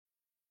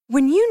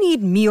When you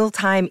need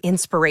mealtime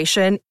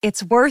inspiration,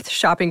 it's worth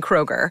shopping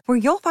Kroger, where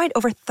you'll find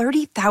over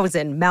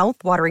 30,000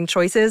 mouth-watering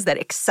choices that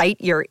excite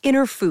your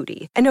inner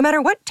foodie. And no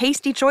matter what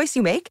tasty choice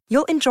you make,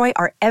 you'll enjoy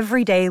our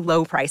everyday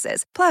low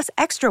prices, plus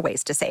extra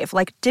ways to save,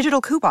 like digital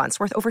coupons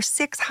worth over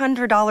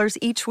 $600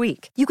 each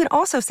week. You can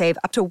also save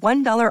up to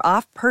 $1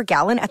 off per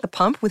gallon at the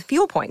pump with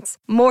fuel points.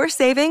 More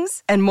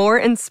savings and more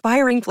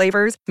inspiring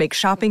flavors make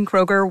shopping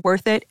Kroger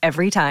worth it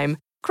every time.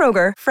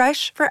 Kroger,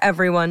 fresh for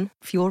everyone.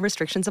 Fuel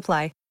restrictions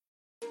apply.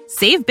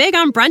 Save big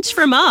on brunch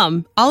for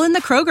mom, all in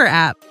the Kroger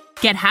app.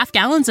 Get half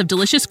gallons of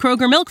delicious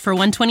Kroger milk for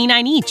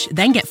 $1.29 each.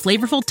 Then get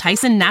flavorful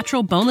Tyson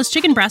natural boneless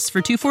chicken breasts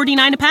for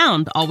 $2.49 a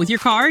pound, all with your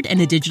card and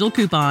a digital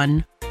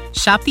coupon.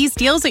 Shop these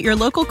deals at your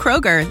local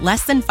Kroger,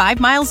 less than 5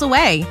 miles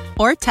away.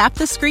 Or tap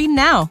the screen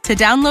now to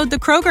download the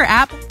Kroger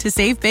app to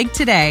save big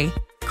today.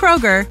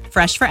 Kroger,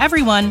 fresh for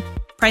everyone.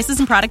 Prices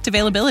and product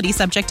availability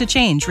subject to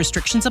change.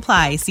 Restrictions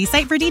apply. See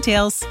site for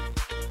details.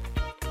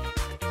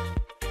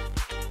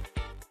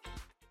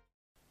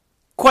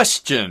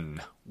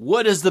 Question: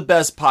 what is the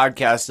best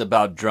podcast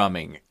about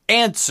drumming?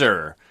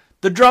 Answer: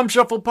 the Drum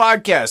Shuffle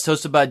Podcast,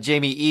 hosted by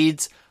Jamie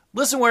Eads.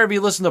 Listen wherever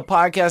you listen to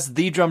podcasts,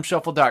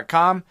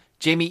 thedrumshuffle.com,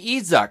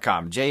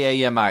 jamieeads.com,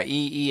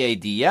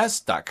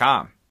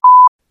 JAMIEEADS.com.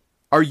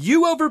 Are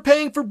you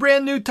overpaying for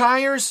brand new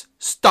tires?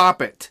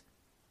 Stop it.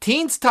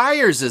 Teens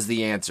Tires is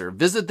the answer.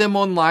 Visit them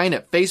online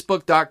at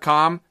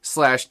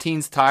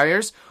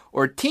facebook.com/teenstires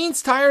or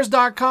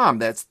teenstires.com.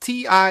 That's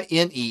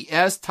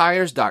TINES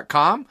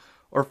tires.com.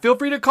 Or feel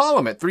free to call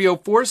them at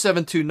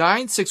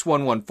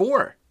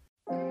 304-729-6114.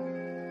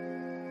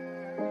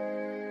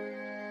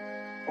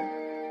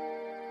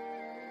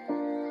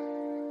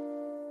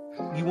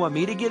 You want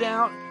me to get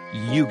out?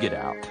 You get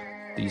out.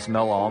 Do you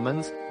smell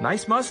almonds?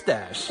 Nice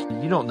mustache.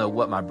 You don't know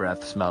what my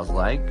breath smells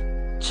like.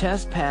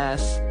 Chest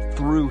pass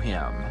through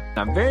him.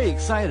 I'm very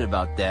excited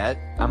about that.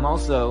 I'm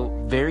also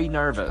very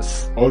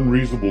nervous.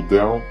 Unreasonable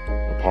Doubt,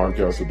 a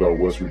podcast about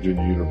West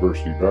Virginia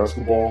University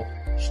basketball,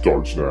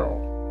 starts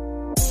now.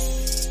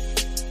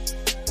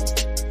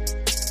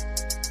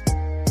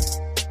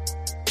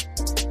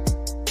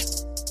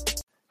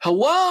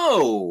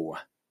 Hello!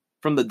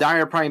 From the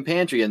Dyer Prime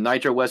Pantry in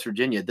Nitro, West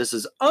Virginia, this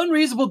is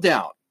Unreasonable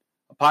Doubt,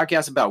 a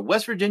podcast about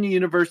West Virginia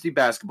University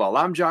basketball.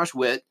 I'm Josh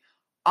Witt,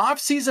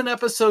 Offseason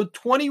episode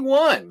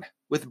 21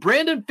 with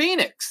Brandon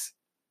Phoenix.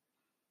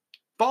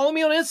 Follow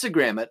me on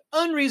Instagram at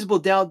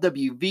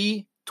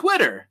UnreasonableDoubtWV,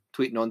 Twitter,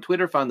 tweeting on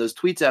Twitter, find those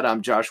tweets at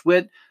I'm Josh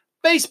Witt,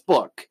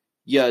 Facebook,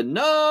 you're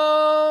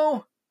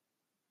on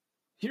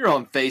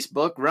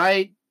Facebook,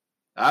 right?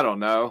 I don't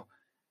know.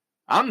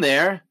 I'm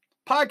there.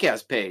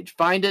 Podcast page.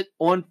 Find it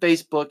on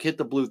Facebook. Hit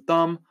the blue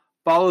thumb.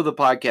 Follow the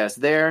podcast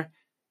there.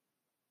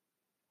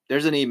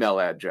 There's an email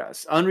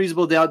address.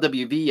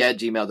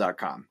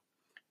 unreasonabledoubtwv@gmail.com.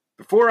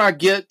 Before I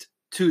get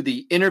to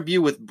the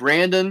interview with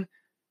Brandon,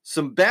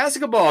 some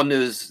basketball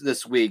news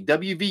this week.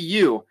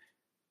 WVU,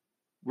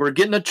 we're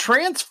getting a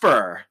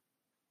transfer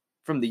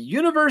from the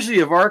University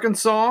of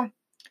Arkansas.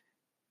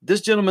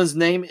 This gentleman's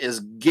name is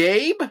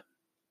Gabe.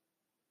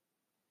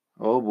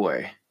 Oh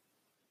boy.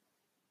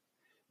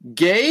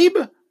 Gabe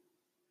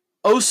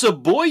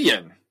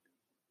Osaboyan.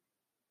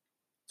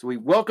 So we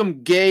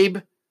welcome Gabe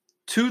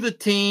to the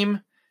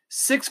team.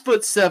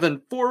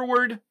 6'7"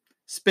 forward.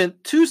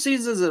 Spent 2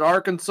 seasons at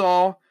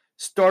Arkansas.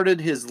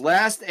 Started his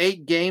last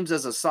 8 games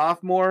as a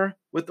sophomore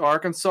with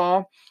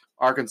Arkansas.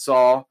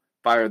 Arkansas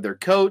fired their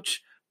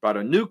coach. Brought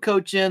a new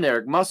coach in,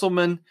 Eric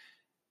Musselman.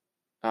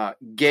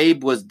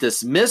 Gabe was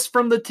dismissed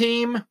from the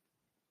team.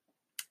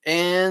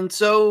 And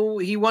so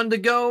he wanted to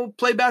go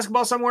play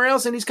basketball somewhere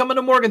else, and he's coming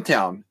to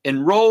Morgantown.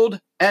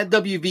 Enrolled at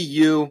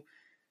WVU.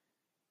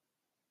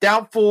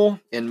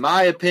 Doubtful, in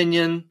my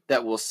opinion,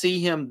 that we'll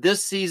see him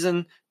this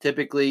season.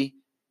 Typically,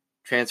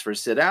 transfers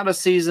sit out a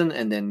season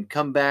and then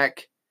come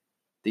back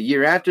the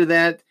year after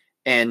that.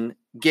 And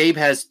Gabe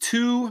has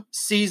 2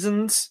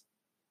 seasons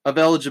of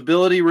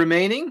eligibility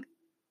remaining.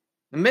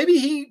 And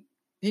maybe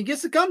he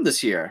gets to come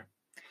this year.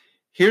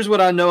 Here's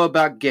what I know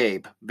about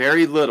Gabe.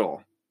 Very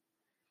little.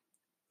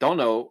 Don't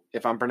know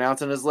if I'm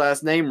pronouncing his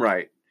last name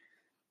right.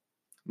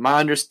 My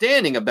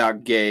understanding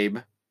about Gabe,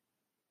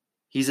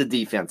 he's a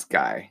defense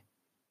guy.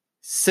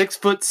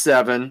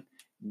 6'7",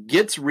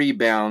 gets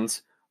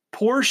rebounds,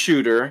 poor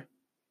shooter,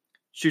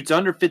 shoots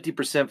under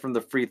 50% from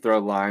the free throw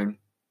line.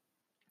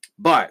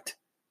 But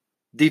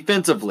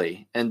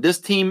defensively, and this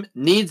team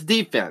needs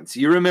defense.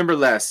 You remember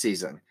last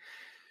season.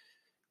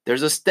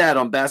 There's a stat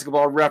on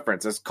Basketball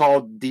Reference. It's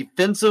called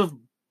defensive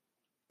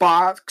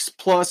box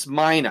plus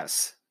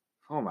minus.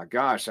 Oh my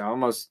gosh, I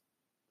almost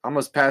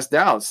passed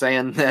out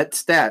saying that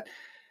stat.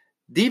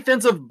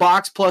 Defensive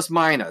box plus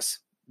minus.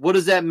 What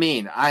does that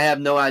mean? I have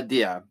no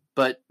idea.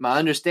 But my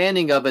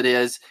understanding of it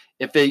is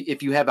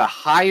if you have a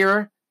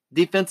higher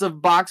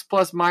defensive box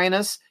plus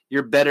minus,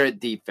 you're better at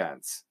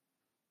defense.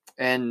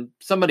 And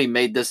somebody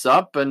made this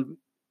up and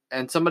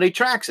somebody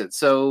tracks it.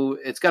 So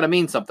it's got to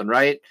mean something,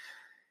 right?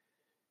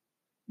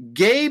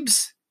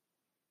 Gabe's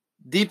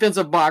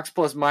defensive box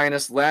plus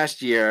minus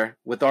last year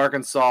with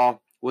Arkansas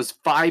was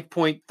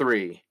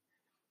 5.3.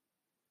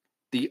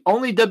 The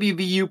only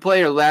WVU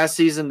player last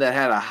season that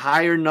had a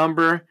higher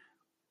number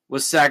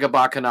was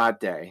Sagaba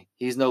Konate.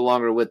 He's no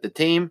longer with the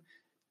team.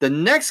 The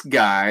next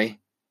guy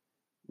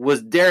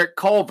was Derek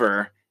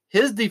Culver.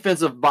 His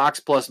defensive box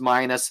plus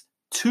minus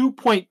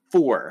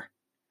 2.4.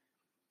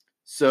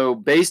 So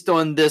based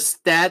on this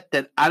stat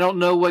that I don't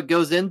know what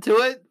goes into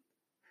it,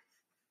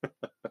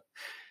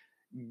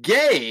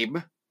 Gabe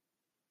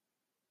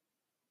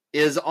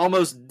is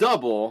almost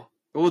double,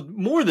 well,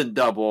 more than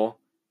double,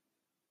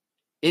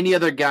 any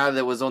other guy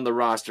that was on the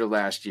roster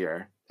last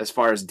year as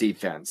far as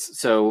defense.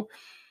 So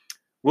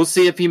we'll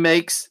see if he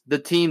makes the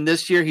team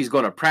this year. He's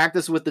going to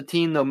practice with the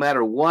team no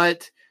matter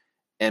what,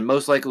 and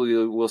most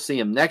likely we'll see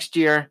him next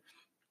year.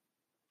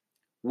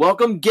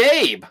 Welcome,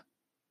 Gabe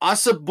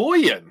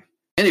Asaboyan.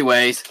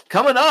 Anyways,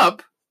 coming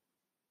up,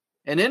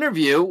 an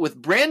interview with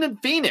Brandon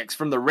Phoenix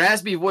from the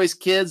Raspy Voice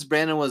Kids.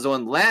 Brandon was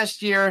on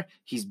last year.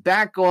 He's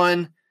back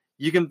on.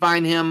 You can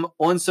find him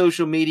on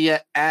social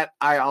media at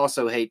I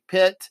Also Hate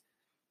Pitt.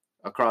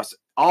 Across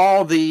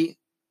all the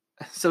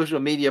social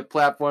media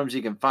platforms,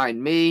 you can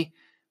find me.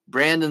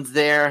 Brandon's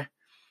there.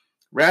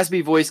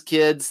 Raspy Voice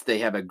Kids, they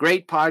have a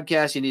great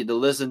podcast you need to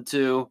listen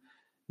to.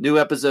 New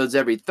episodes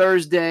every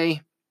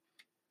Thursday.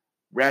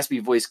 Raspy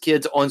Voice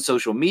Kids on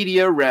social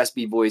media.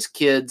 Raspy Voice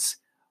Kids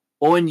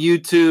on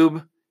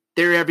YouTube.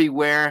 They're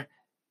everywhere.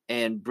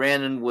 And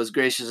Brandon was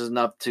gracious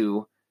enough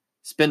to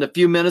spend a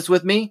few minutes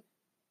with me.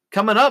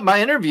 Coming up,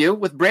 my interview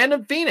with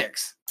Brandon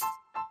Phoenix.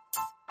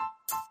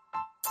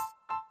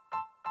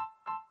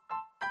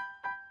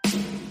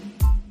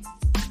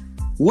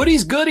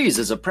 Woody's Goodies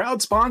is a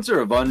proud sponsor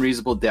of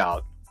Unreasonable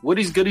Doubt.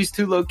 Woody's Goodies,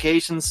 2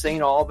 locations,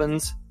 St.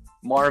 Albans,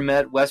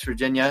 Marmet, West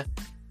Virginia.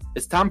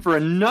 It's time for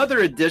another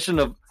edition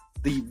of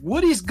the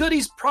Woody's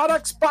Goodies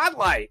Product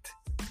Spotlight.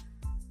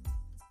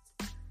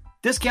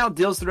 Discount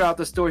deals throughout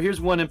the store. Here's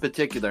one in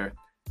particular.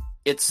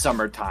 It's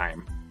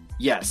summertime.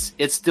 Yes,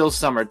 it's still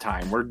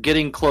summertime. We're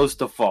getting close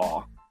to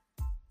fall.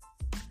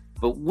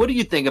 But what do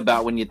you think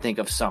about when you think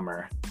of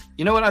summer?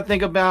 You know what I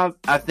think about?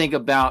 I think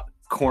about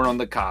corn on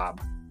the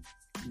cob.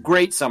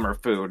 Great summer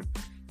food.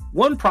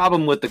 One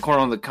problem with the corn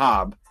on the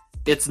cob,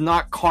 it's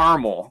not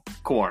caramel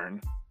corn.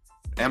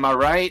 Am I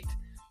right?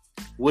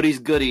 Woody's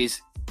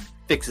Goodies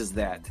fixes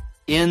that.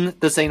 In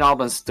the St.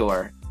 Albans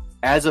store,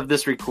 as of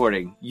this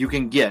recording, you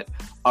can get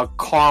a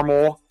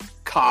caramel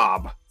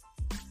cob.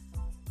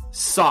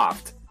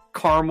 Soft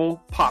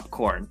caramel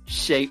popcorn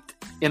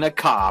shaped in a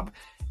cob.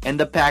 And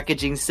the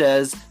packaging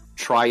says,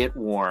 try it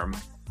warm.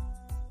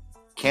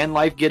 Can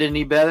life get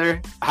any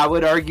better? I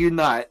would argue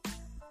not.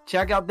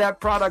 Check out that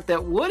product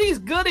at Woody's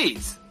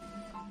Goodies.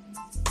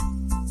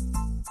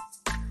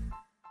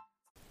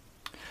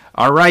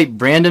 All right,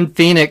 Brandon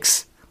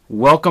Phoenix,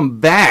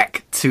 welcome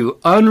back to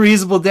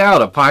Unreasonable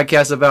Doubt, a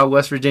podcast about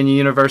West Virginia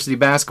University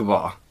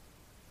basketball.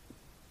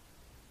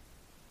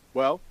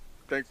 Well,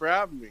 thanks for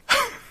having me.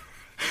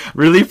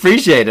 Really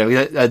appreciate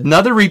it.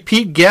 Another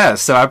repeat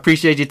guest, so I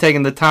appreciate you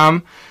taking the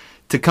time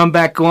to come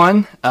back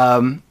on.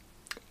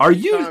 Are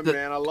you? Anytime,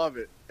 man, I love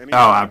it. Anytime.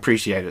 Oh, I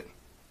appreciate it.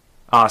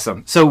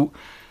 Awesome. So,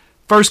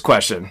 first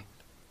question,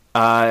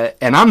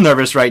 and I'm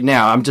nervous right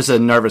now. I'm just a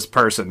nervous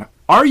person.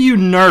 Are you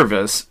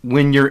nervous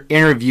when you're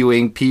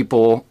interviewing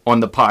people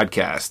on the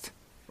podcast,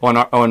 on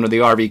the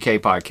RVK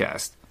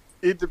podcast?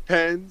 It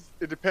depends.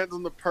 It depends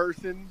on the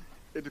person.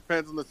 It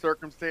depends on the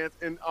circumstance,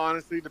 and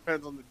honestly, it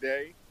depends on the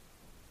day.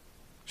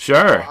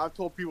 Sure. I've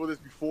told people this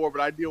before, but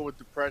I deal with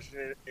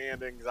depression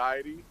and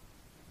anxiety.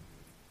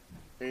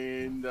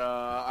 And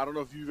I don't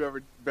know if you've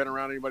ever been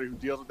around anybody who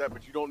deals with that,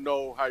 but you don't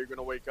know how you're going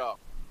to wake up.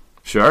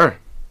 Sure.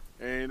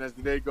 And as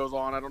the day goes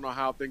on, I don't know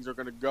how things are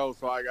going to go,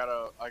 so I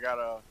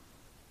gotta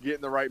get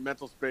in the right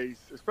mental space,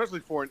 especially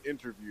for an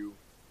interview,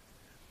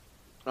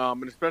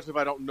 and especially if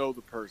I don't know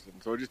the person.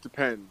 So it just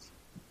depends.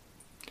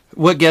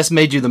 What guess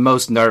made you the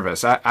most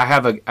nervous? I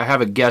have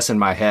a guess in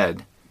my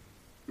head.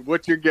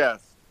 What's your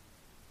guess?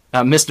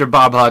 Mr.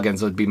 Bob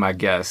Huggins would be my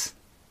guess.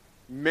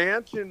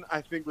 Manchin,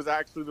 I think, was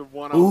actually the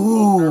one I was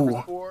most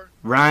nervous for.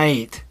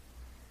 Right.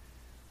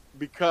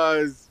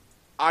 Because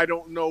I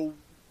don't know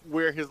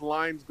where his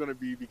line's going to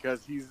be,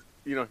 because he's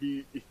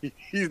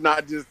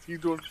not just he's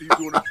doing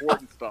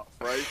important stuff,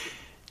 right?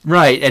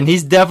 Right, and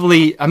he's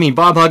definitely. I mean,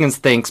 Bob Huggins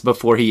thinks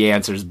before he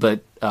answers,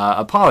 but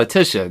a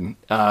politician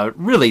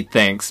really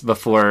thinks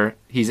before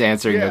he's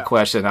answering a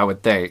question, I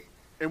would think.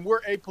 And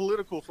we're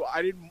apolitical, so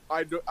I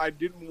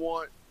didn't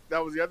want.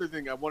 That was the other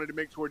thing. I wanted to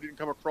make sure it didn't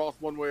come across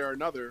one way or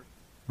another.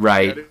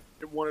 Right. I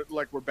didn't want it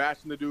like we're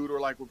bashing the dude or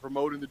like we're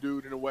promoting the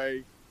dude in a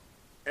way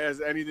as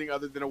anything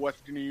other than a West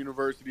Virginia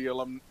University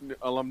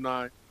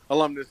alumnus.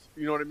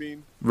 You know what I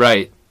mean?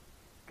 Right.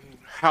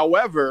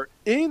 However,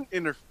 in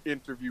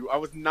interview, I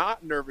was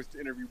not nervous to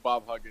interview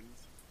Bob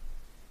Huggins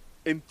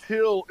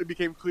until it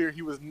became clear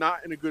he was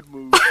not in a good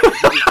mood. He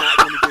was not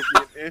going to give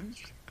me an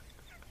inch,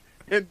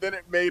 and then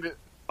it made it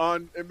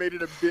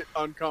a bit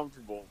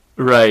uncomfortable.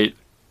 Right.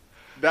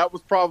 That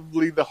was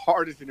probably the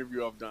hardest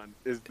interview I've done.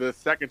 Is the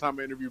second time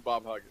I interviewed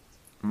Bob Huggins.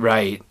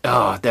 Right.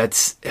 Oh,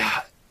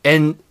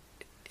 and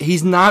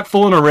he's not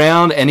fooling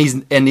around, and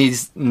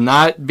he's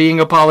not being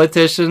a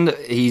politician.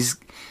 He's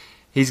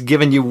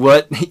giving you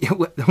what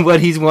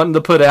he's wanting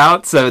to put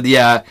out. So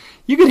yeah,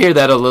 you could hear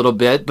that a little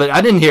bit, but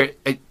I didn't hear.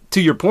 To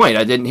your point,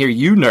 I didn't hear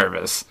you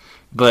nervous,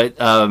 but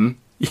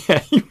yeah,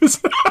 he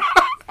was.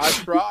 I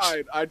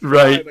tried.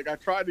 Right. Like I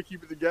tried to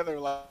keep it together.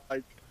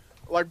 I'll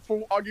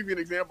give you an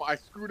example. I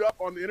screwed up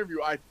on the interview.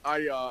 I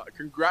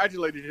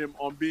congratulated him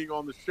on being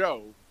on the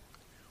show,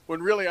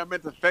 when really I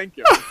meant to thank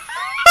him.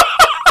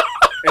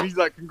 And he's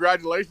like,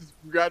 "Congratulations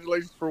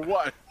for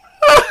what?"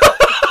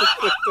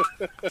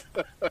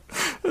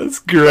 That's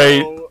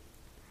great. So,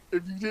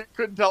 if you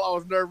couldn't tell I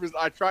was nervous,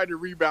 I tried to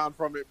rebound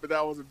from it, but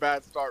that was a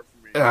bad start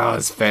for me. Oh,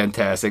 it's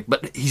fantastic.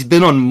 But he's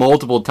been on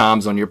multiple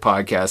times on your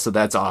podcast, so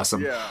that's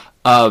awesome.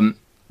 Yeah.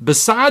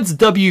 Besides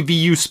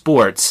WVU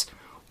sports,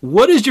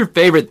 what is your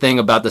favorite thing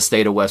about the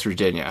state of West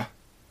Virginia?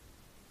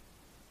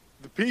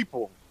 The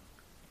people.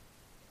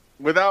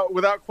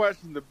 Without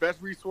question, the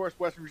best resource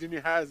West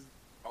Virginia has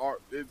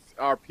it's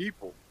our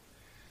people.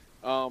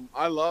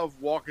 I love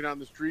walking down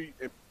the street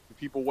and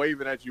people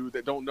waving at you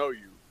that don't know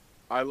you.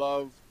 I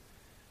love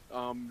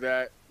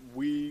that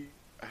we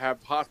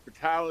have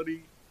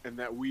hospitality and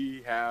that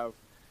we have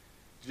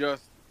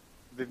just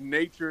the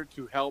nature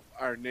to help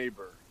our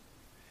neighbor.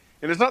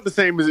 And it's not the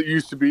same as it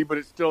used to be, but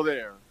it's still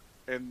there.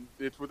 And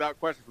it's without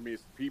question for me,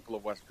 it's the people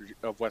of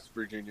West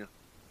Virginia.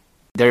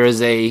 There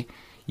is a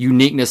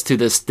uniqueness to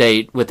this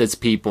state with its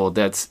people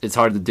it's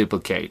hard to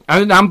duplicate.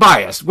 I'm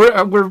biased.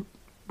 We're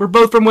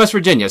both from West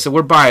Virginia, so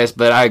we're biased,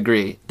 but I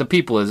agree. The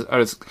people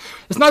it's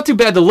not too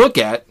bad to look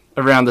at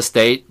around the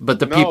state, but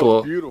the people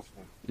it's beautiful.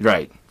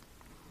 Right.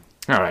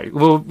 All right.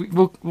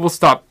 We'll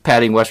stop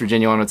patting West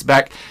Virginia on its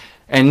back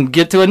and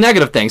get to a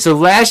negative thing. So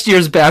last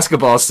year's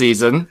basketball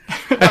season,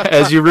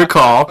 as you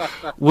recall,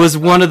 was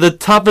one of the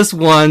toughest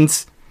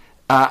ones,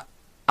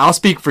 I'll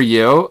speak for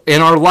you,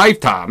 in our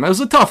lifetime. It was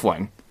a tough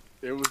one.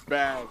 It was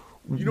bad.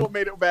 You know what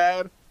made it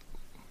bad?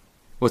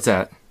 What's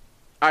that?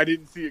 I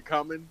didn't see it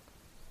coming.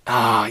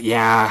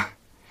 Yeah.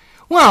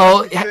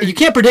 Well, you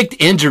can't predict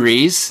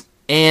injuries,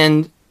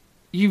 and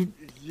you...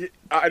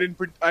 I didn't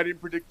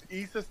predict the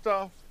East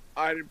stuff.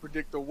 I didn't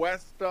predict the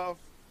West stuff.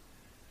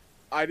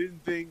 I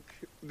didn't think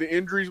the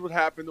injuries would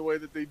happen the way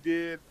that they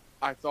did.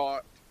 I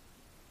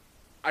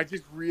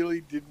just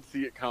really didn't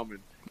see it coming.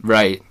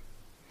 Right.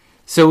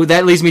 So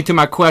that leads me to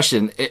my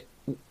question.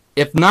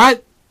 If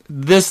not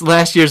this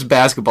last year's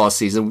basketball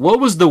season, what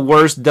was the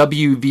worst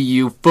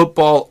WVU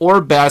football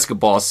or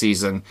basketball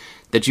season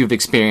that you've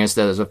experienced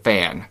as a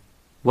fan?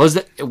 Was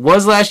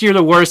last year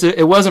the worst?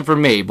 It wasn't for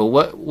me,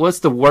 but what's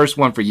the worst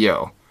one for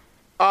you?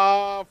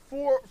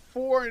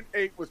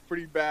 4-8 was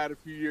pretty bad a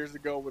few years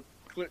ago with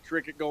Clint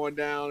Trickett going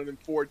down and then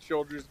Ford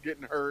Childress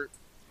getting hurt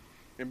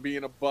and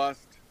being a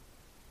bust,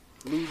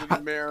 losing to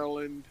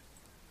Maryland.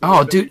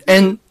 Oh, dude,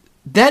 and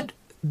that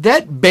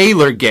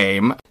Baylor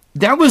game,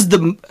 it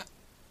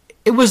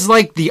was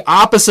like the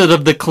opposite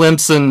of the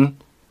Clemson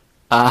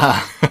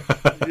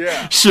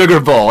Sugar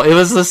Bowl. It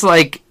was just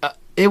like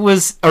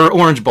or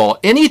Orange Bowl.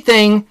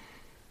 Anything.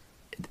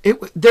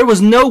 There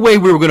was no way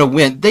we were going to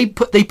win. They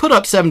put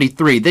up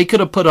 73. They could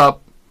have put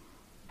up.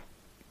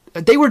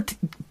 They were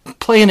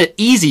playing it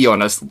easy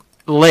on us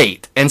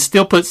late and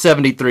still put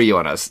 73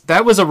 on us.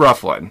 That was a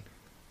rough one.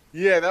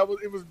 Yeah,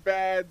 it was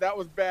bad. That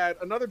was bad.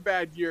 Another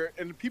bad year,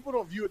 and people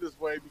don't view it this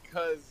way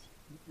because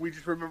we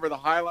just remember the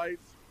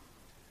highlights.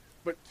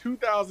 But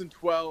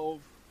 2012,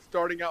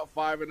 starting out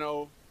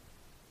 5-0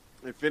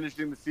 and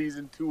finishing the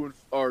season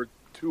 2-6.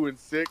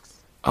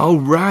 Oh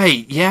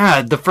right,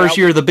 yeah, the first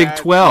year of the Big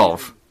 12.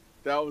 Season.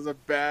 That was a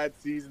bad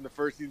season, the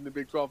first season of the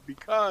Big 12,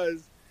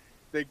 because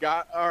they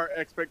got our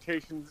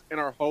expectations and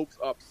our hopes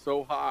up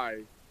so high,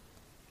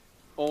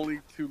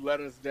 only to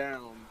let us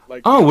down.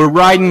 We're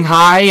riding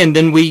high, and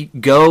then we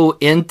go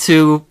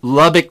into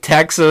Lubbock,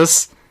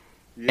 Texas,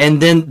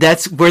 and then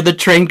that's where the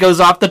train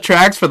goes off the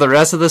tracks for the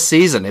rest of the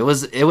season. That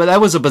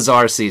was a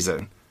bizarre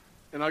season.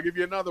 And I'll give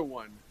you another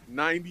one.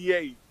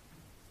 98,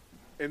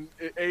 and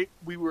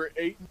we were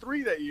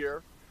 8-3 that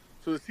year.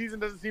 So the season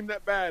doesn't seem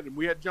that bad. And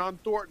we had John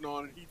Thornton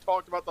on, and he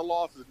talked about the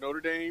losses.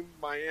 Notre Dame,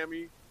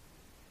 Miami,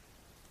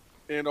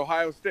 and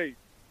Ohio State.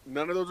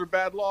 None of those are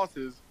bad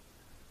losses.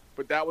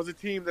 But that was a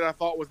team that I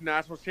thought was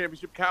national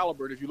championship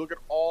caliber. And if you look at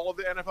all of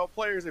the NFL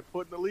players they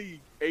put in the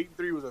league,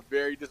 8-3 was a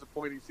very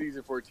disappointing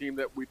season for a team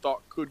that we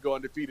thought could go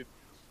undefeated.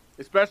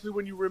 Especially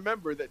when you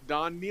remember that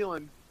Don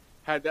Nehlen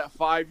had that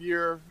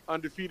 5-year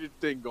undefeated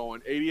thing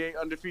going. 88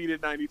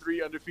 undefeated,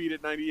 93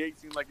 undefeated, 98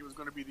 seemed like it was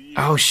going to be the year.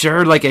 Oh,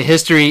 sure, like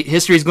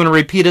history's going to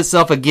repeat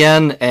itself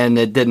again, and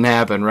it didn't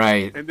happen,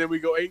 right? And then we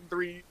go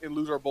 8-3 and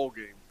lose our bowl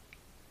game.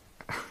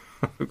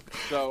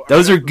 So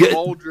those are good.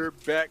 Bolger,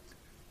 Beck,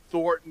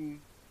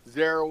 Thornton,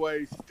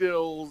 Zaraway,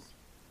 Stills,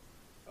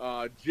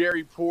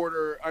 Jerry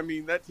Porter. I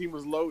mean, that team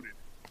was loaded.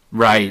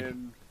 Right.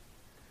 And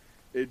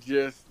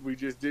we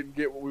just didn't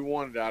get what we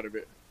wanted out of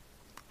it.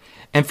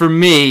 And for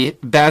me,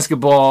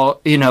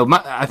 basketball,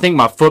 I think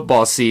my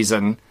football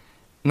season,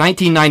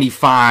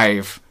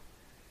 1995,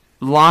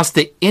 lost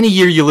to any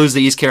year you lose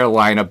to East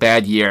Carolina,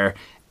 bad year.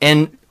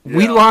 And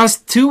We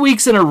lost 2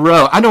 weeks in a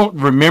row. I don't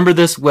remember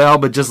this well,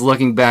 but just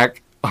looking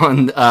back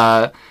on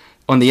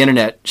the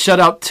internet, shut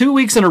out 2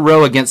 weeks in a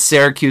row against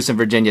Syracuse and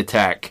Virginia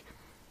Tech.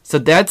 So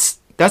that's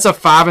a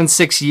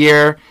 5-6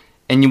 year,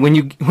 and when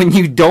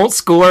you don't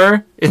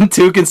score in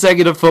 2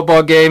 consecutive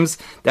football games,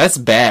 that's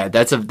bad.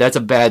 That's a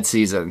bad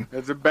season.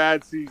 That's a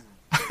bad season.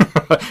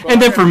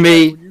 And then for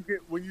me,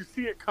 when you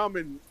see it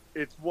coming,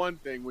 it's one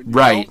thing. When you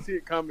right. don't see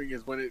it coming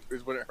is when it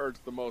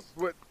hurts the most.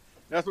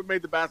 That's what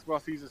made the basketball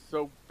season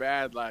so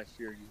bad last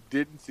year. You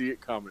didn't see it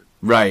coming.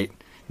 Right.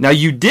 Now,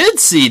 you did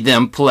see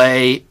them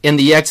play in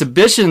the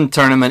exhibition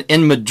tournament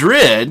in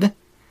Madrid.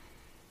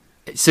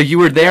 So you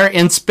were there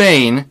in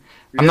Spain.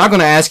 Yeah. I'm not going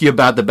to ask you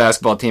about the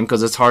basketball team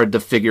because it's hard to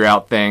figure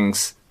out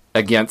things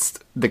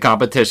against the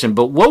competition.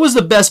 But what was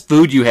the best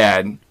food you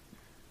had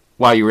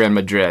while you were in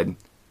Madrid?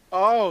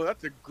 Oh,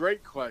 that's a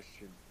great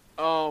question.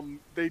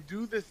 They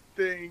do this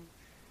thing.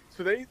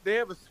 So they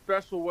have a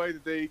special way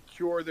that they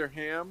cure their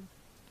ham.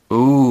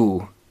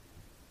 Ooh.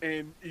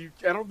 And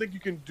I don't think you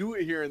can do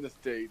it here in the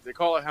States. They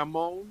call it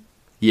jamón.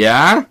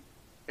 Yeah?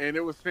 And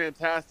it was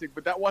fantastic,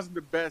 but that wasn't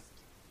the best.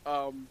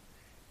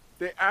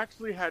 They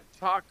actually had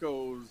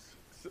tacos.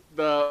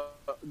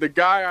 The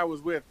guy I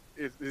was with,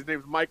 his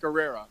name's Mike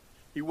Herrera.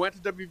 He went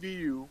to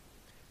WVU,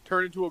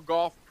 turned into a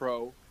golf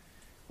pro,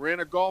 ran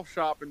a golf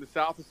shop in the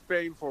south of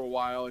Spain for a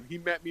while, and he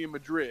met me in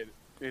Madrid.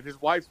 And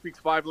his wife speaks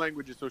 5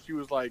 languages, so she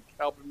was like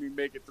helping me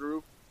make it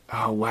through.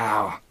 Oh,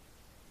 wow.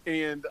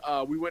 And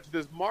we went to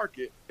this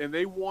market, and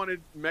they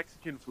wanted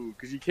Mexican food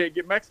because you can't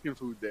get Mexican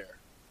food there.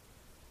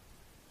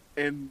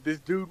 And this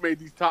dude made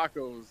these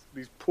tacos,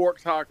 these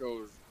pork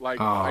tacos,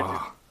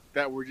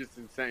 that were just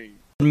insane.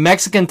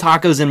 Mexican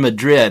tacos in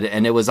Madrid,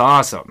 and it was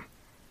awesome.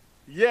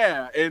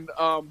 Yeah, and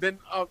then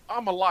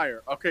I'm a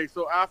liar. Okay,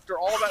 so after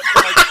all that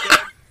stuff I just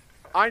said,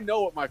 I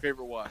know what my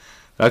favorite was.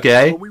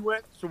 Okay.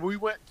 So we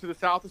went to the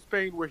south of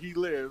Spain where he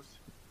lives,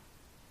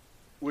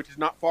 which is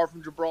not far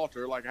from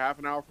Gibraltar, like half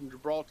an hour from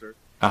Gibraltar.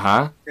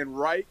 Uh-huh. And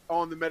right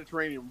on the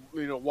Mediterranean,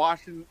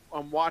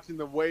 I'm watching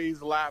the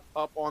waves lap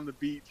up on the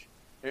beach,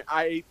 and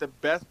I ate the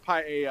best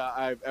paella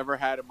I've ever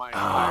had in my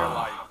entire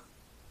life.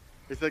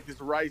 It's like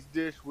this rice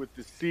dish with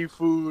the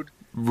seafood,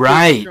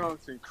 right,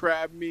 chunks and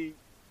crab meat,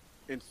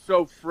 and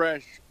so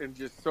fresh and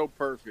just so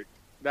perfect.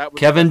 That was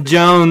Kevin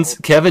Jones.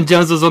 Kevin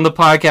Jones was on the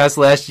podcast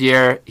last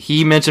year.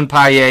 He mentioned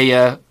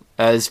paella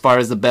as far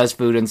as the best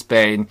food in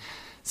Spain.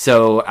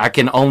 So I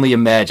can only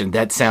imagine.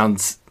 That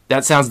sounds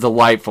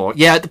delightful.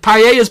 Yeah, the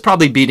paella is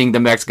probably beating the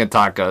Mexican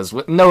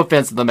tacos. No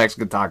offense to the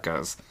Mexican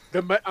tacos.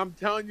 I'm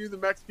telling you, the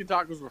Mexican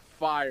tacos were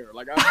fire.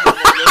 Like, those are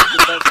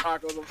the best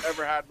tacos I've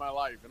ever had in my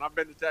life. And I've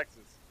been to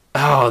Texas.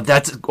 Oh,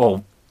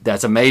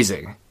 that's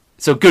amazing.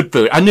 So good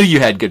food. I knew you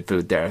had good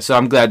food there. So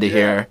I'm glad to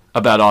hear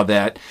about all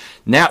that.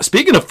 Now,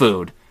 speaking of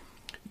food,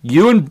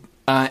 you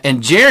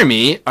and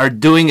Jeremy are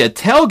doing a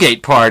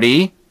tailgate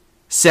party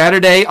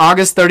Saturday,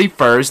 August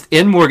 31st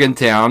in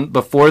Morgantown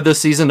before the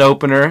season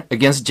opener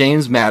against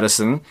James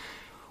Madison.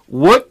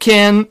 What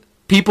can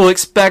people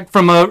expect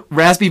from a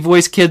Raspy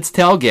Voice Kids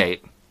tailgate?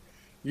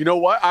 You know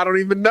what? I don't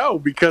even know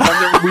because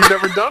we've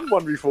never done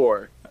one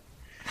before.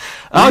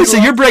 So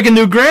you're breaking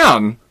new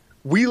ground.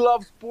 We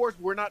love sports.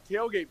 We're not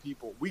tailgate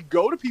people. We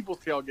go to people's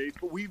tailgates,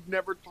 but we've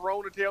never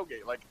thrown a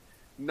tailgate. Like,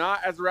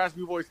 not as the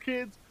Raspy Voice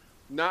Kids,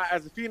 not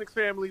as a Phoenix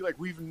family. Like,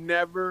 we've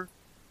never...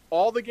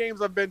 All the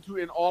games I've been to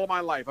in all of my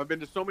life, I've been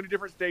to so many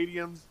different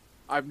stadiums.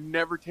 I've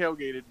never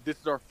tailgated. This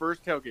is our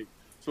first tailgate.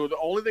 So the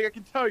only thing I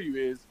can tell you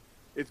is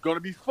it's going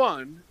to be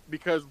fun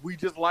because we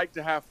just like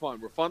to have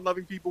fun. We're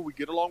fun-loving people. We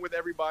get along with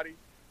everybody.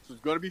 So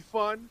it's going to be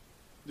fun.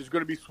 There's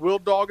going to be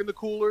swilled dog in the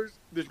coolers.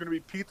 There's going to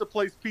be Pizza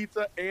Place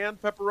pizza and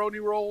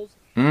pepperoni rolls.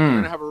 We're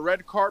going to have a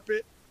red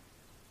carpet.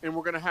 And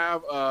we're going to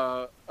have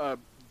a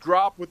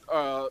drop with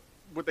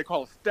what they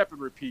call a step and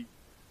repeat,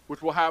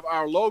 which will have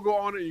our logo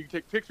on it. You can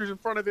take pictures in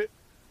front of it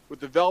with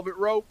the velvet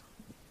rope.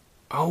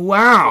 Oh,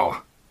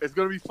 wow. So it's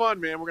going to be fun,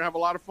 man. We're going to have a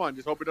lot of fun.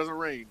 Just hope it doesn't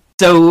rain.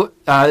 So,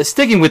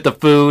 sticking with the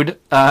food,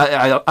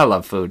 I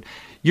love food.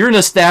 You're an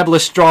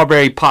established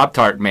strawberry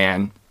Pop-Tart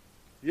man.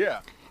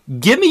 Yeah.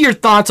 Give me your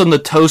thoughts on the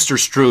toaster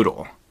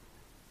strudel.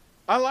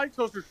 I like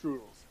toaster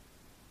strudels.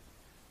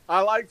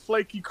 I like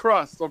flaky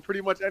crust on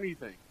pretty much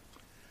anything.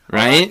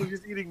 Right? I was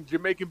just eating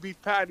Jamaican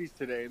beef patties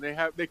today,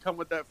 and they come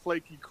with that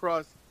flaky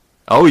crust.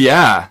 Oh,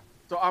 yeah.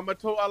 So I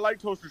like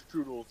toaster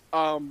strudels.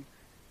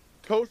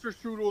 Toaster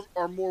strudels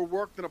are more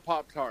work than a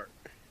Pop-Tart.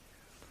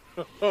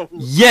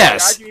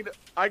 Yes.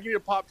 I can eat a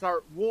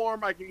Pop-Tart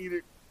warm. I can eat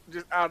it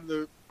just out of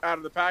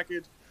the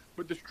package.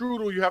 But the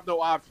strudel, you have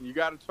no option. You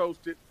got to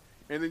toast it,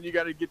 and then you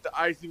got to get the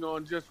icing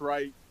on just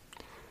right.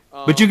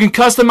 But you can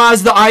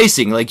customize the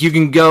icing. Like, you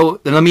can go,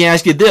 and let me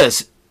ask you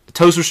this.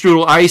 Toaster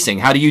strudel icing,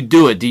 how do you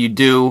do it? Do you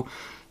do,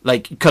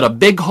 like, cut a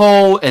big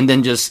hole and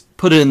then just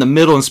put it in the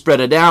middle and spread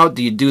it out?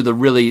 Do you do the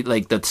really,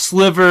 like, the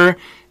sliver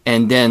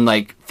and then,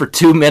 like, for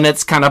 2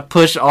 minutes kind of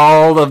push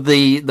all of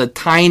the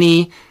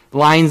tiny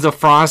lines of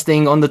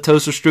frosting on the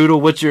toaster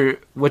strudel?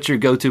 What's your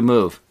go-to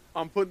move?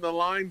 I'm putting the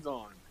lines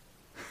on.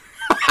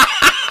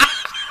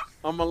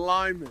 I'm a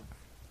lineman.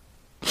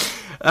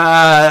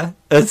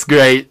 That's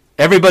great.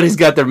 Everybody's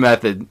got their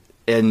method,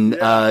 and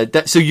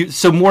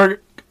so more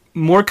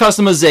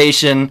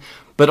customization.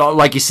 But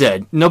like you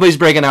said, nobody's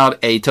breaking out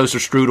a toaster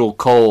strudel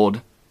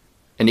cold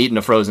and eating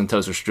a frozen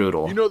toaster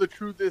strudel. You know, the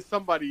truth is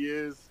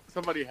somebody's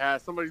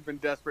been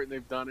desperate and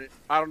they've done it.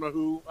 I don't know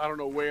who, I don't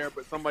know where,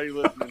 but somebody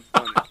listening's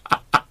done it.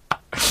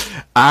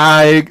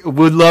 I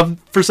would love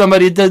for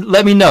somebody to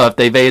let me know if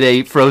they've ate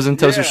a frozen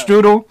toaster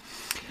strudel.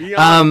 Be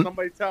honest,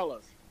 somebody tell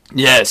us.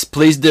 Yes,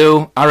 please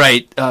do. All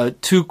right,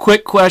 2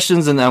 quick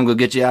questions, and then I'm going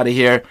to get you out of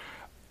here.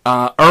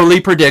 Early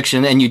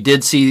prediction, and you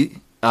did see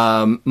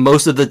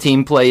most of the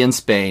team play in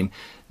Spain.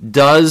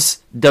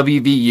 Does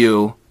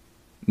WVU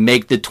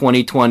make the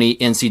 2020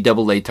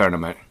 NCAA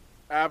tournament?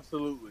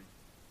 Absolutely.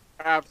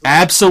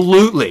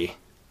 Absolutely.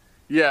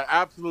 Yeah,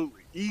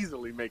 absolutely.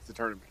 Easily makes the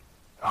tournament.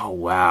 Oh,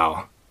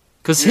 wow.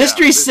 Because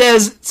history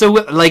says, so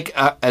like,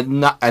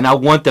 and I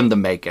want them to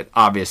make it,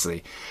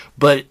 obviously.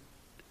 But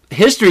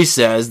history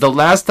says the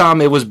last time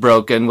it was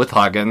broken with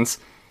Huggins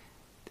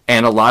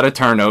and a lot of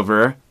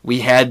turnover,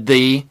 we had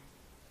the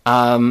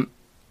first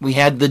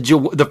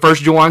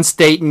Juwan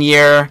Staten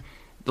year,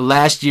 the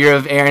last year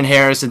of Aaron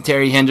Harris and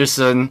Terry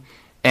Henderson,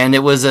 and it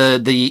was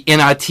the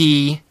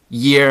NIT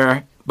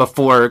year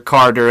before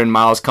Carter and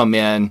Miles come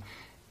in,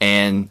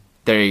 and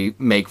they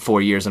make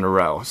 4 years in a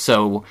row.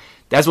 So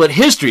that's what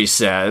history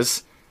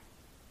says.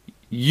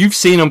 You've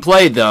seen them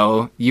play,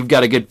 though. You've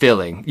got a good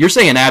feeling. You're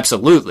saying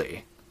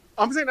absolutely.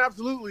 I'm saying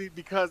absolutely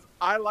because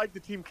I like the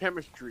team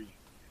chemistry,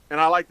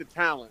 and I like the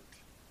talent.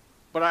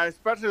 But I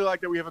especially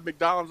like that we have a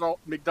McDonald's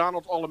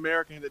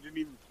All-American that didn't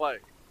even play.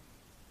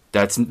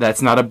 That's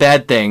not a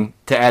bad thing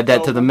to add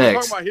that to the mix.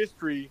 We're talking about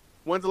history.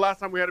 When's the last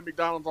time we had a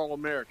McDonald's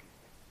All-American?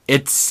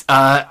 It's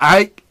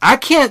I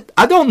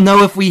don't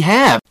know if we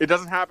have. It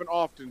doesn't happen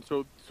often.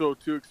 So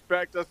to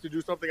expect us to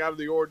do something out of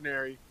the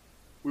ordinary,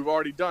 we've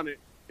already done it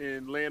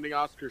in landing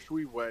Oscar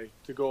Schwebwe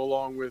to go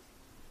along with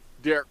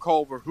Derek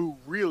Culver, who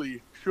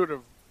really should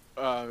have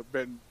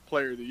been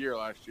Player of the Year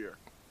last year.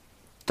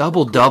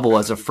 Double-double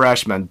as a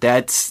freshman.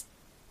 That's,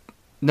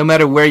 no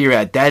matter where you're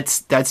at,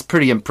 that's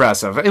pretty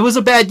impressive. It was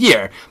a bad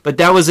year, but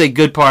that was a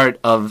good part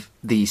of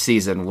the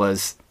season,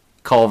 was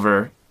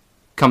Culver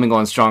coming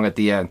on strong at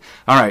the end.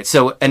 All right,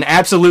 so an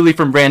absolutely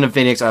from Brandon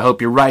Phoenix. I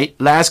hope you're right.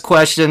 Last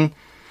question.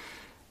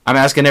 I'm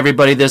asking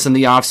everybody this in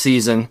the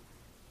off-season.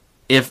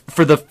 If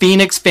for the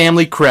Phoenix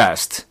family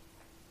crest,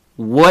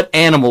 what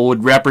animal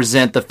would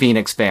represent the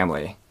Phoenix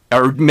family?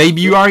 Or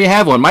maybe you already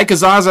have one. Mike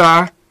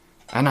Azaza,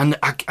 and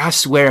I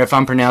swear if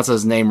I'm pronouncing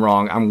his name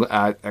wrong,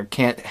 I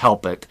can't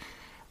help it.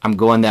 I'm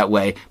going that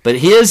way. But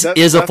his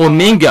is a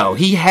flamingo.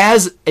 He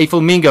has a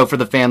flamingo for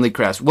the family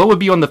crest. What would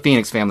be on the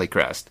Phoenix family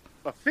crest?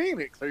 A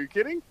phoenix? Are you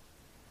kidding?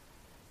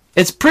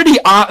 It's pretty,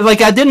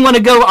 like I didn't want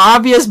to go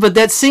obvious, but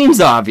that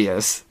seems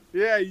obvious.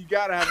 Yeah, you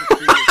gotta have a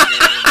phoenix,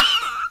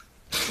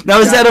 man. Now,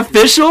 is that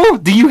official?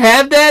 Do you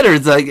have that, or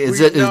is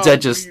that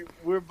just...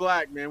 We're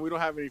black, man. We don't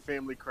have any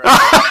family crest.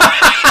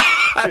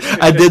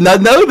 I did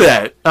not know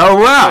that.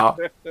 Oh, wow.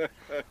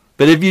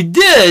 But if you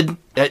did,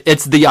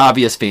 it's the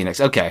obvious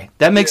Phoenix. Okay,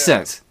 that makes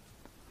sense.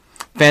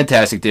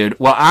 Fantastic, dude.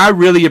 Well, I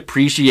really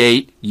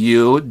appreciate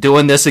you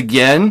doing this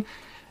again.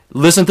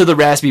 Listen to the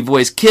Raspy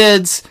Voice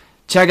Kids.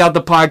 Check out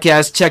the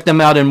podcast. Check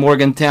them out in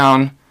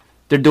Morgantown.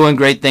 They're doing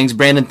great things.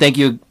 Brandon, thank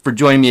you for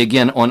joining me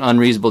again on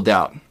Unreasonable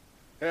Doubt.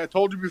 Hey, I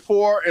told you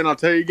before, and I'll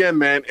tell you again,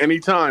 man.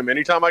 Anytime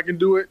I can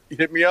do it,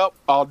 hit me up.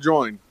 I'll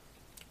join.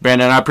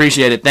 Brandon, I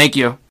appreciate it. Thank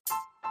you.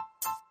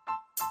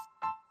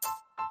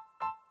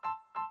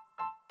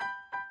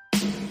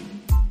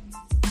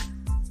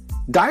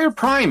 Dyer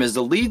Prime is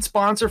the lead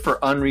sponsor for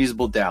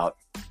Unreasonable Doubt.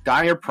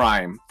 Dyer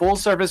Prime,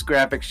 full-service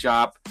graphic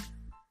shop,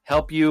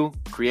 help you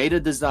create a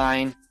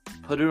design,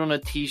 put it on a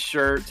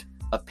t-shirt,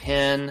 a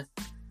pen,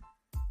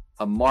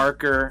 a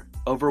marker,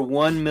 over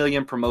 1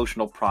 million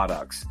promotional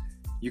products.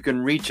 You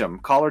can reach them.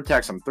 Call or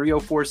text them,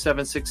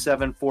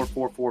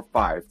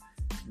 304-767-4445.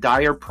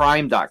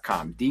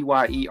 DyerPrime.com,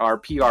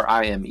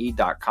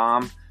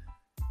 DyerPrime.com.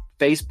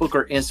 Facebook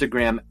or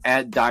Instagram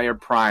at Dyer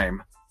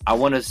Prime. I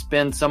want to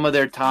spend some of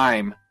their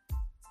time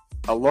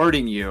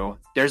alerting you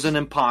there's an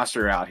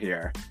imposter out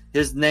here.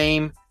 His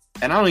name,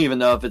 and I don't even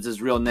know if it's his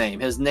real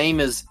name. His name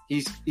is,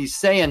 he's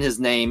saying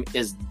his name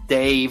is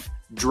Dave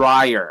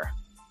Dreyer.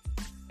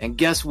 And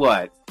guess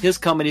what? His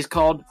company's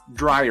called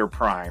Dyer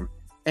Prime.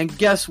 And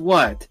guess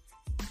what?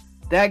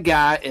 That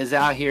guy is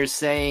out here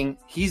saying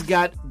he's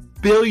got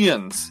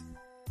billions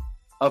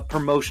of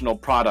promotional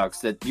products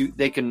that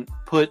they can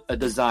put a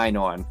design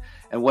on.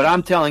 And what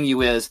I'm telling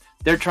you is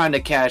they're trying to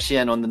cash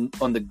in on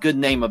the good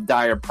name of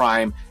Dyer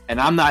Prime, and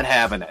I'm not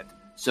having it.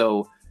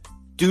 So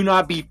do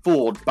not be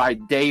fooled by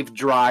Dave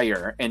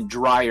Dreyer and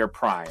Dyer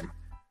Prime.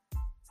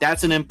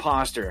 That's an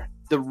imposter.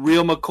 The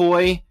real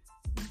McCoy,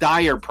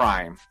 Dyer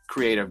Prime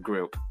Creative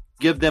Group.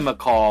 Give them a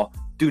call.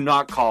 Do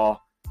not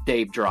call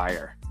Dave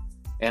Dreyer.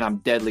 And I'm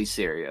deadly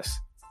serious.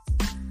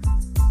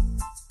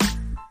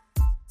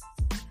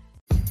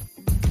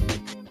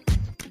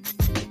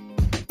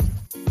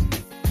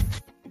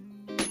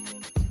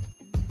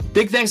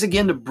 Big thanks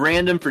again to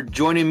Brandon for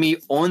joining me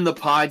on the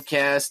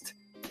podcast.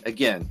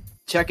 Again,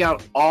 check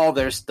out all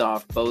their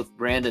stuff, both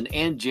Brandon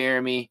and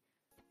Jeremy,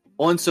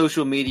 on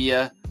social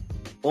media,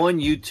 on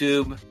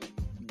YouTube.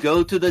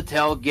 Go to the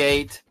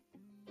tailgate.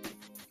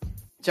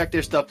 Check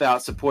their stuff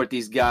out. Support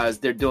these guys.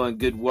 They're doing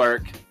good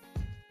work.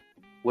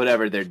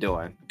 Whatever they're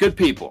doing. Good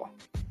people.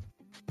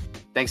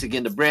 Thanks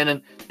again to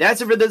Brandon.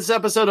 That's it for this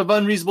episode of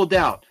Unreasonable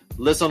Doubt.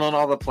 Listen on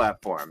all the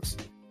platforms.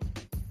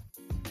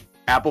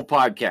 Apple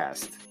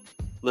Podcast.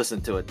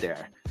 Listen to it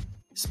there.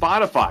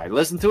 Spotify.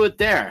 Listen to it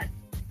there.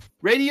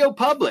 Radio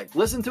Public.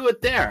 Listen to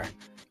it there.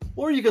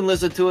 Or you can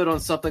listen to it on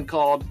something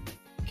called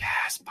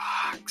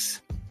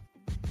Castbox.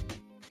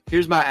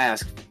 Here's my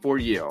ask for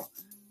you.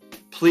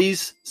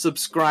 Please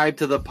subscribe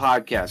to the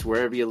podcast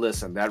wherever you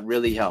listen. That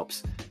really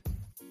helps.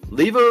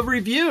 Leave a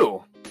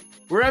review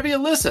wherever you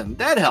listen.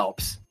 That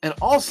helps. And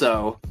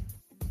also,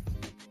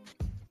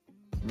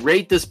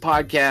 rate this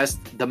podcast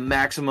the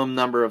maximum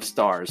number of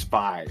stars,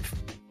 5,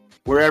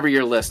 wherever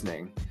you're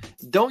listening.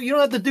 You don't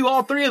have to do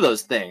all 3 of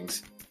those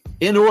things.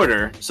 In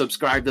order,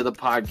 subscribe to the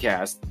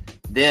podcast,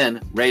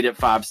 then rate it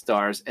 5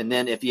 stars, and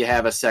then if you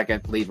have a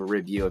second, leave a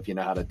review if you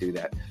know how to do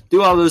that.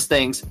 Do all those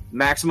things.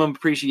 Maximum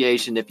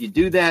appreciation if you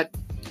do that.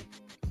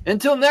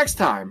 Until next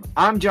time,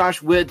 I'm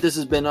Josh Witt. This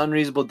has been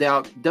Unreasonable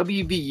Doubt.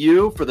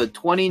 WVU for the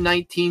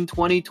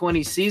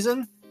 2019-2020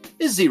 season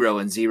is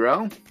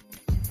 0-0.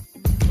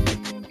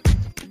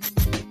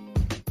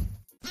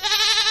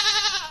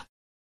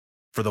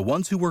 For the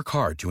ones who work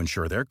hard to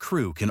ensure their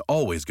crew can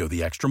always go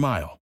the extra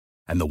mile,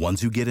 and the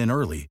ones who get in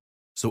early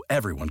so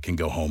everyone can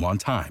go home on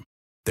time,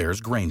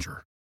 there's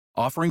Grainger,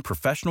 offering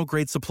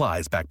professional-grade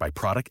supplies backed by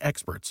product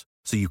experts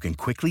so you can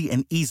quickly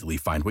and easily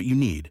find what you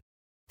need.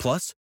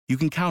 Plus, you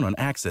can count on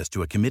access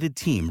to a committed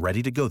team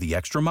ready to go the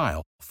extra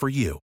mile for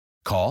you.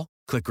 Call,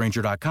 click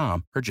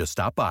Grainger.com, or just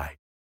stop by.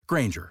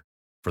 Grainger,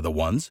 for the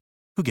ones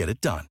who get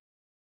it done.